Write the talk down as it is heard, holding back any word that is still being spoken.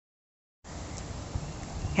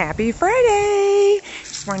Happy Friday!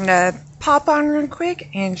 Just wanted to pop on real quick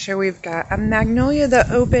and show we've got a magnolia that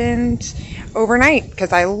opened overnight,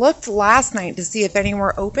 because I looked last night to see if any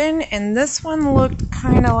were open, and this one looked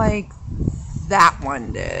kind of like that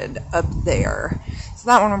one did up there. So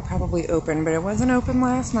that one will probably open, but it wasn't open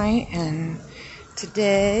last night, and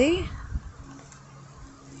today,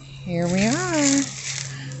 here we are.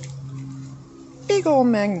 Big old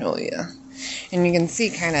magnolia. And you can see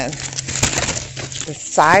kind of the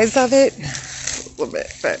size of it, a little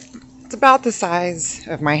bit, but it's about the size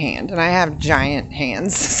of my hand, and I have giant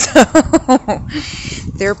hands, so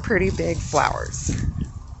they're pretty big flowers,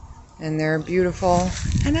 and they're beautiful,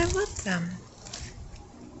 and I love them.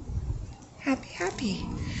 Happy.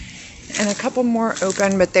 And a couple more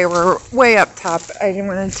open, but they were way up top. I didn't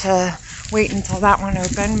want to wait until that one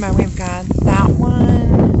opened, but we've got that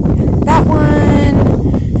one, that one.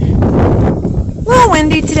 A little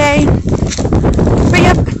windy today, but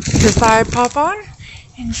yep, just thought I'd pop on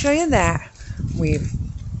and show you that we've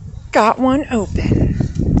got one open.